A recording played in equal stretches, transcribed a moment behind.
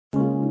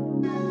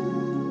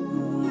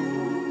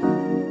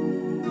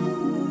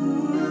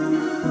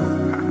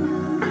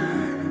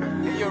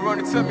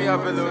gonna turn me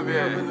up a little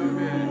bit.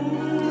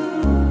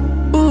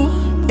 Ooh,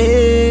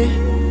 eh.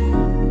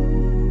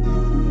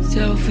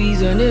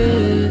 Selfies on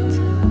it.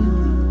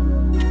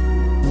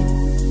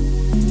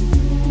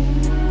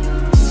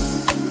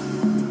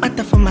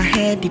 Matter for my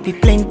head, it be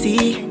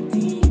plenty.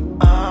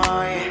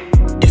 Oh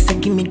yeah. They say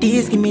give me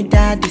this, give me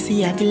that. They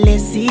say I feel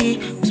lazy.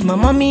 Cause my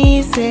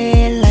mommy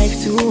say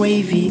life too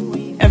wavy.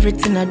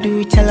 Everything I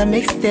do, tell her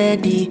make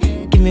steady.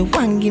 Give me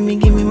one, give me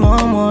more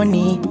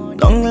money.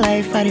 Long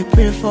life, I dey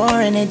pray for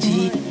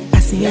energy. I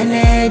see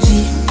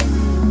energy.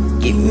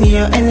 Give me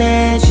your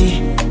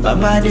energy.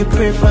 Baba, they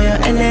pray for your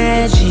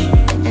energy.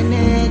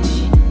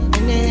 Energy,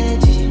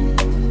 energy.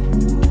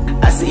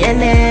 I see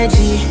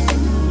energy.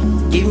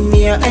 Give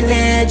me your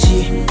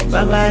energy.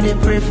 Baba, they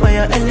pray for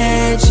your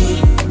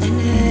energy.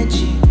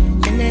 Energy,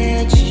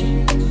 energy.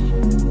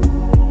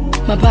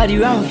 My body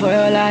round for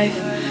your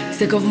life.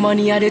 Sick of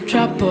money, I dey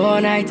trap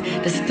all night.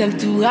 The system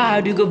too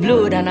hard, we go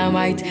blow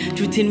dynamite.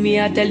 Truth in me,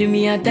 I tell you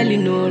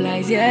no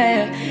lies.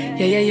 Yeah.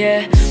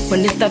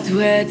 When they start to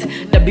hurt,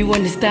 that be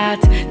when they start.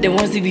 They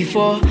want see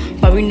before,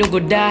 but we no go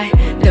die.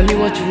 Tell me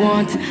what you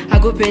want, I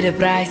go pay the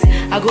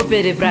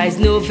price.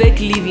 No fake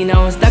living, I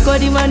won't stack all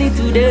the money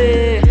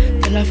today.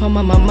 Tell her for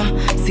my mama,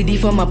 CD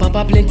for my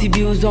papa, plenty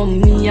bills on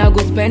me. I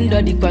go spend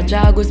all the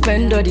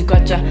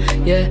kwacha,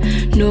 yeah,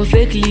 no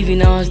fake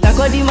living, I won't stack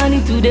all the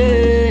money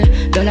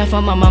today. Dollar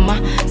for my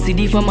mama,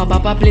 CD for my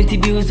papa, plenty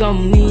bills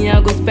on me. I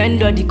go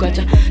spend all the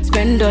kwacha.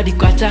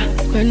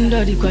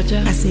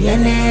 I see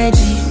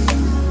energy.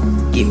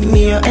 Give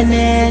me your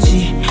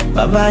energy.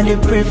 Baba, they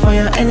pray for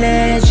your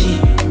energy.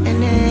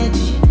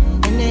 Energy,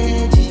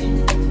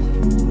 energy.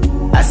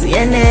 I see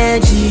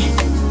energy.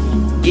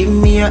 Give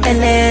me your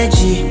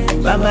energy.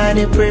 Baba,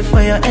 they pray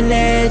for your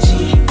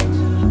energy.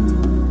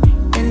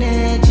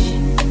 Energy,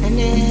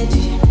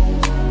 energy.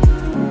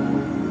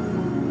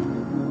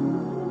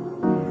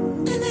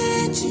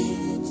 Energy,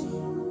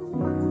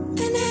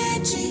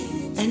 energy,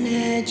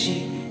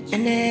 energy,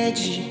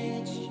 energy.